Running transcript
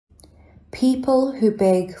People who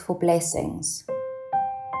beg for blessings.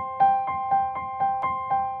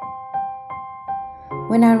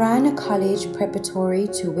 When I ran a college preparatory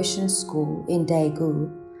tuition school in Daegu,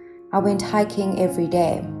 I went hiking every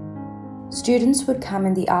day. Students would come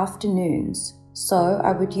in the afternoons, so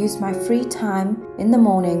I would use my free time in the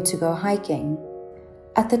morning to go hiking.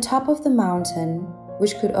 At the top of the mountain,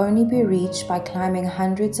 which could only be reached by climbing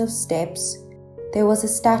hundreds of steps, there was a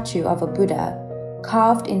statue of a Buddha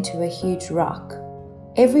carved into a huge rock.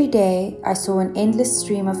 Every day, I saw an endless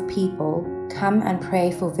stream of people come and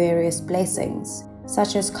pray for various blessings,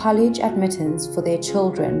 such as college admittance for their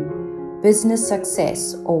children, business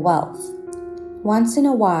success, or wealth. Once in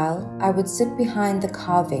a while, I would sit behind the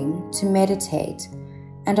carving to meditate,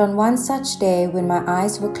 and on one such day when my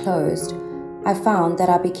eyes were closed, I found that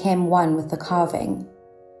I became one with the carving.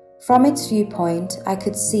 From its viewpoint, I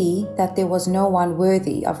could see that there was no one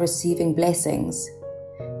worthy of receiving blessings.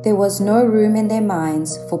 There was no room in their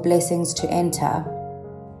minds for blessings to enter.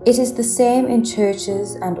 It is the same in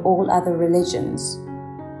churches and all other religions.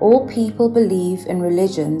 All people believe in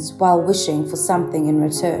religions while wishing for something in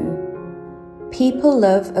return. People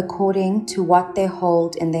live according to what they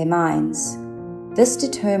hold in their minds. This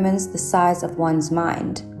determines the size of one's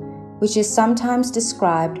mind, which is sometimes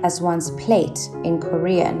described as one's plate in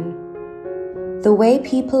Korean. The way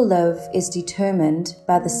people live is determined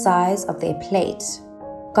by the size of their plate.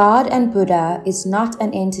 God and Buddha is not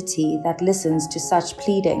an entity that listens to such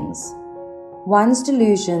pleadings. One's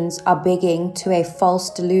delusions are begging to a false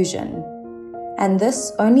delusion, and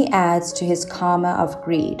this only adds to his karma of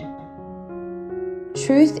greed.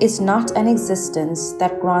 Truth is not an existence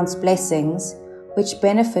that grants blessings which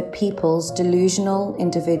benefit people's delusional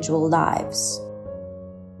individual lives.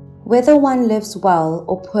 Whether one lives well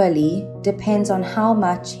or poorly depends on how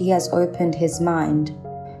much he has opened his mind.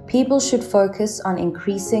 People should focus on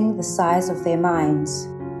increasing the size of their minds.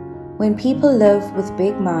 When people live with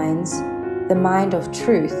big minds, the mind of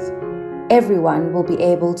truth, everyone will be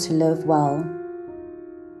able to live well.